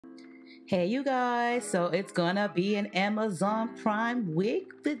Hey you guys, so it's gonna be an Amazon Prime wig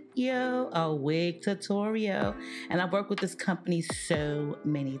video, a wig tutorial, and I've worked with this company so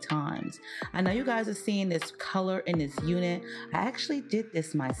many times. I know you guys are seeing this color in this unit. I actually did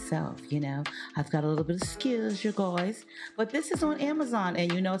this myself, I've got a little bit of skills, you guys, but this is on Amazon,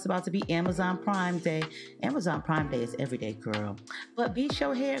 and it's about to be Amazon Prime Day. Amazon Prime Day is every day, girl. But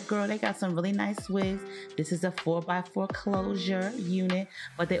VSHOW Hair, girl, they got some really nice wigs. This is a 4x4 closure unit,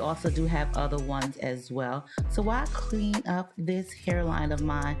 but they also do have other ones as well. So I clean up this hairline of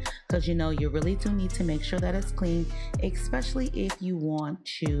mine because you really do need to make sure that it's clean, especially if you want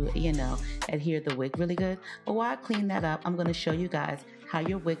to adhere the wig really good. But while I clean that up, I'm going to show you guys how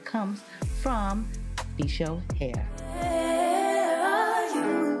your wig comes from VSHOW Hair.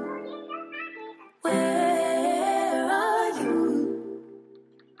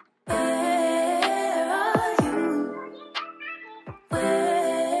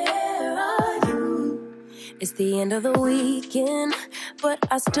 It's the end of the weekend, but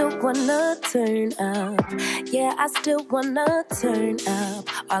I still wanna turn up. Yeah, I still wanna turn up.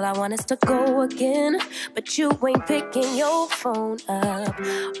 All I want is to go again, but you ain't picking your phone up.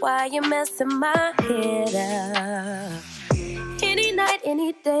 Why you messing my head up? Any night,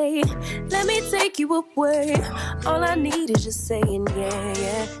 any day, let me take you away. All I need is just saying yeah,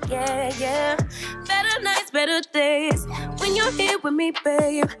 yeah, yeah, yeah. Better nights, better days, when you're here with me,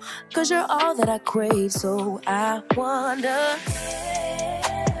 babe. Cause you're all that I crave, so I wonder,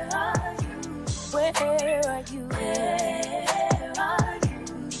 where are you? Where are you?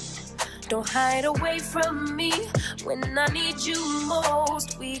 Don't hide away from me when I need you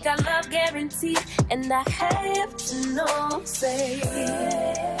most. We got love guaranteed, and I have to know, say,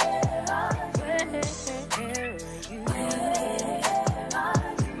 where are you?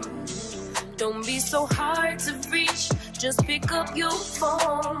 Don't be so hard to reach, just pick up your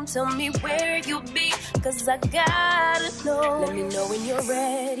phone. Tell me where you'll be, cause I gotta know. Let me know when you're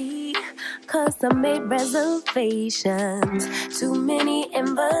ready, cause I made reservations. Too many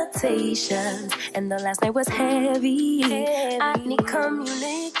invitations, and the last night was heavy. I need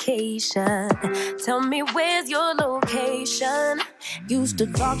communication. Tell me where's your location. Used to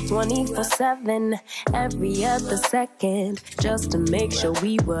talk 24/7, every other second, just to make sure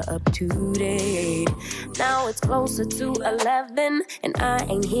we were up to date. Now it's closer to 11, and I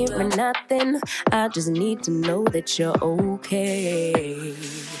ain't hearing nothing. I just need to know that you're okay.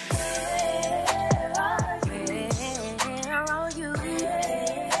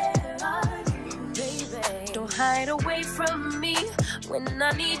 Hide away from me when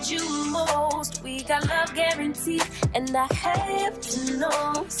I need you most. We got love guaranteed, and I have to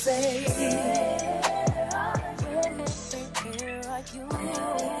know, say, where are you?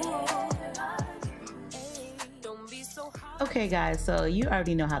 Don't be so hard. Okay guys, so you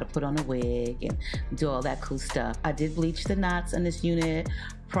already know how to put on a wig and do all that cool stuff. I did bleach the knots in this unit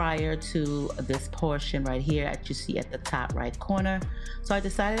prior to this portion right here that you see at the top right corner. So I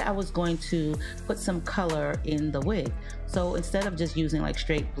decided I was going to put some color in the wig. So instead of just using like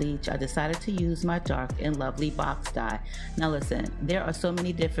straight bleach, I decided to use my Dark and Lovely box dye. Now listen, there are so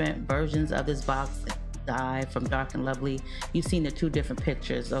many different versions of this box dye from Dark and Lovely. You've seen the two different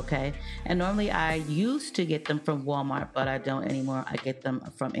pictures, okay? And normally I used to get them from Walmart, but I don't anymore. I get them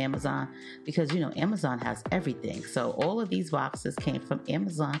from Amazon because Amazon has everything. So all of these boxes came from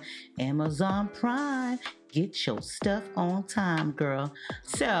Amazon. Amazon Prime. Get your stuff on time, girl.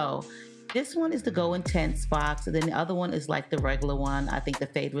 So this one is the Go Intense box, and then the other one is like the regular one. I think the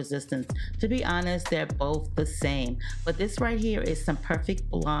Fade Resistance. To be honest, they're both the same. But this right here is some Perfect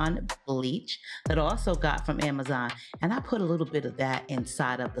Blonde bleach that I also got from Amazon. And I put a little bit of that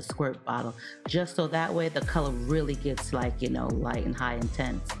inside of the squirt bottle, just so that way the color really gets like, light and high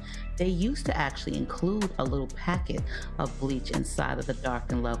intense. They used to actually include a little packet of bleach inside of the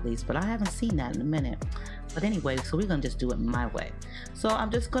Dark and Lovelies, but I haven't seen that in a minute. But anyway, so we're gonna just do it my way. So I'm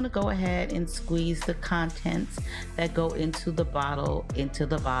just gonna go ahead and squeeze the contents that go into the bottle, and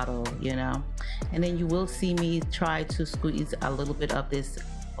then you will see me try to squeeze a little bit of this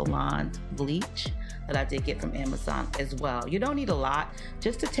blonde bleach that I did get from Amazon as well. You don't need a lot,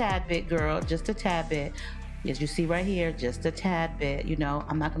 just a tad bit, girl, just a tad bit. As you see right here, just a tad bit,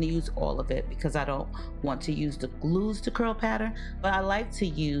 I'm not going to use all of it because I don't want to lose the curl pattern, but I like to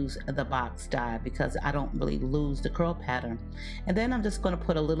use the box dye because I don't really lose the curl pattern. And then I'm just going to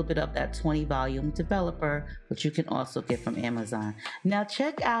put a little bit of that 20 volume developer, which you can also get from Amazon. Now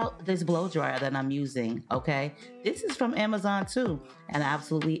check out this blow dryer that I'm using, okay? This is from Amazon too, and I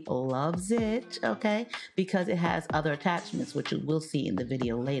absolutely loves it, okay? Because it has other attachments, which you will see in the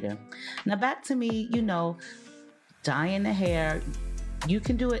video later. Now back to me, dyeing the hair. You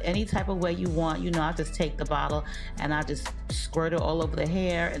can do it any type of way you want. You know, I just take the bottle and I just squirt it all over the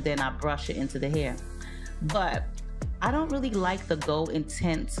hair, and then I brush it into the hair. But I don't really like the Go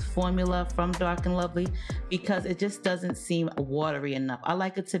Intense formula from Dark and Lovely because it just doesn't seem watery enough. I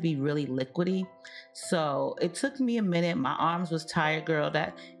like it to be really liquidy. So it took me a minute. My arms was tired, girl.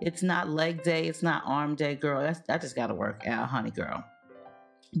 That it's not leg day, it's not arm day, girl. That just gotta work out, honey, girl.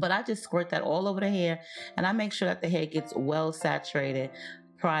 But I just squirt that all over the hair, and I make sure that the hair gets well saturated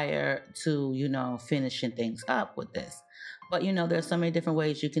prior to, you know, finishing things up with this. But you know, there's so many different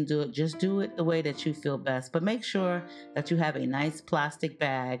ways you can do it. Just do it the way that you feel best. But make sure that you have a nice plastic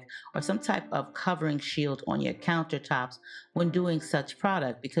bag or some type of covering shield on your countertops when doing such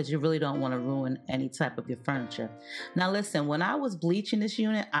product, because you really don't want to ruin any type of your furniture. Now listen, when I was bleaching this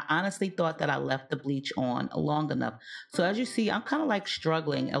unit, I honestly thought that I left the bleach on long enough. So as you see, I'm kind of like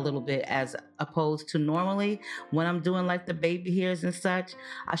struggling a little bit as opposed to normally when I'm doing like the baby hairs and such.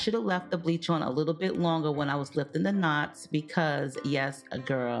 I should have left the bleach on a little bit longer when I was lifting the knots, because yes,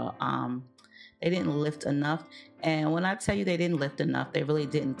 girl, they didn't lift enough. And when I tell you they didn't lift enough, they really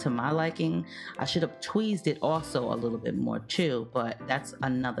didn't to my liking. I should have tweezed it also a little bit more too, but that's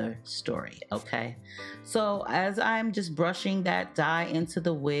another story, okay? So as I'm just brushing that dye into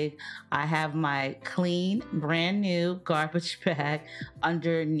the wig, I have my clean, brand new garbage bag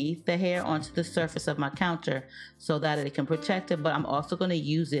underneath the hair onto the surface of my counter so that it can protect it, but I'm also gonna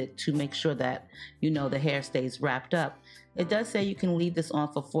use it to make sure that, you know, the hair stays wrapped up. It does say you can leave this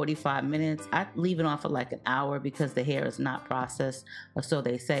on for 45 minutes. I leave it on for like an hour because the hair is not processed, or so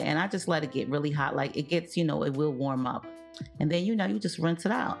they say. And I just let it get really hot. Like it gets, you know, it will warm up. And then, you know, you just rinse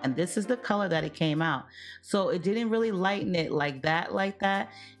it out. And this is the color that it came out. So it didn't really lighten it like that.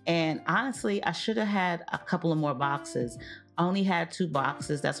 And honestly, I should have had a couple of more boxes. I only had 2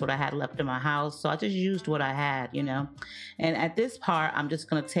 boxes. That's what I had left in my house. So I just used what I had, you know. And at this part, I'm just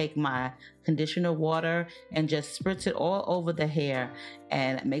going to take my conditioner water and just spritz it all over the hair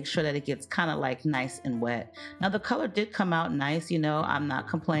and make sure that it gets kind of like nice and wet. Now the color did come out nice, you know, I'm not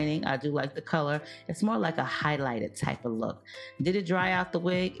complaining. I do like the color. It's more like a highlighted type of look. Did it dry out the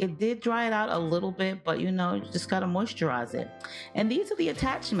wig? It did dry it out a little bit, but you know, you just got to moisturize it. And these are the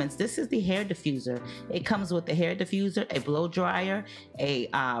attachments. This is the hair diffuser. It comes with the hair diffuser, a blow dryer, a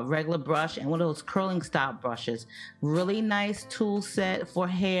regular brush, and one of those curling style brushes. Really nice tool set for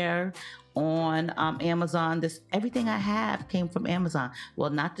hair on Amazon. Everything I have came from Amazon. Well,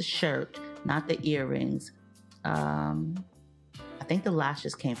 not the shirt, not the earrings. I think the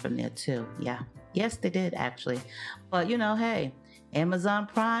lashes came from there too. Yeah, yes, they did actually. But you know, hey, Amazon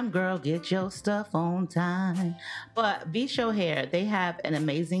Prime, girl, get your stuff on time. But VSHOW Hair, they have an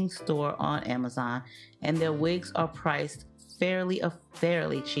amazing store on Amazon, and their wigs are priced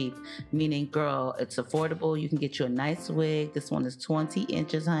fairly cheap, meaning, girl, it's affordable. You can get you a nice wig. This one is 20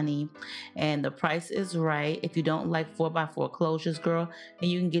 inches, honey, and the price is right. If you don't like 4x4 closures, girl,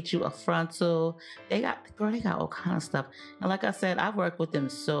 then you can get you a frontal. They got all kind of stuff. And like I said, I've worked with them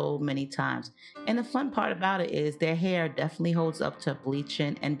so many times, and the fun part about it is their hair definitely holds up to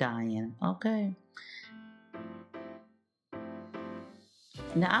bleaching and dyeing. Okay.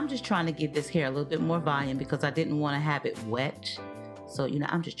 Now I'm just trying to give this hair a little bit more volume because I didn't want to have it wet. So, you know,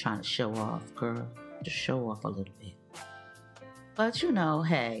 I'm just trying to show off, girl. Just show off a little bit. But, you know,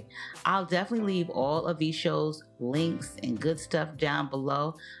 hey, I'll definitely leave all of VSHOW's links and good stuff down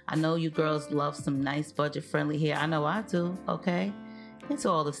below. I know you girls love some nice budget-friendly hair. I know I do, okay? It's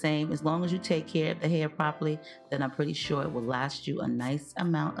all the same. As long as you take care of the hair properly, then I'm pretty sure it will last you a nice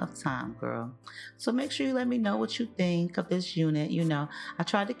amount of time, girl. So make sure you let me know what you think of this unit. You know, I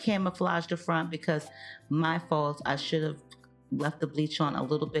tried to camouflage the front because my fault. I should have left the bleach on a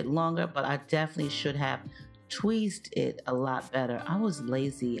little bit longer, but I definitely should have tweezed it a lot better. I was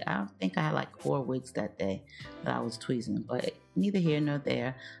lazy. I think I had like 4 wigs that day that I was tweezing, but neither here nor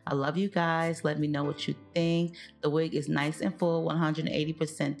there. I love you guys. Let me know what you think. The wig is nice and full,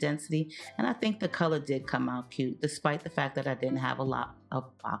 180% density, and I think the color did come out cute, despite the fact that I didn't have a lot of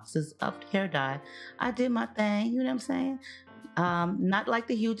boxes of hair dye. I did my thing, you know what I'm saying? Not like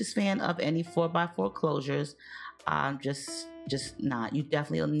the hugest fan of any 4x4 closures. Just not. You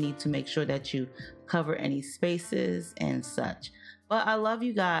definitely need to make sure that you cover any spaces and such. But I love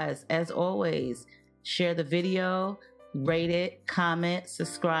you guys. As always, share the video, rate it, comment,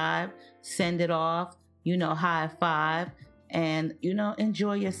 subscribe, send it off, you know, high five, and, you know,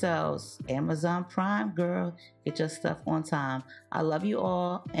 enjoy yourselves. Amazon Prime, girl, get your stuff on time. I love you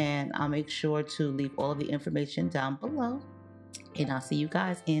all, and I'll make sure to leave all of the information down below. And I'll see you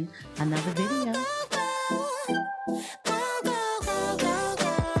guys in another video.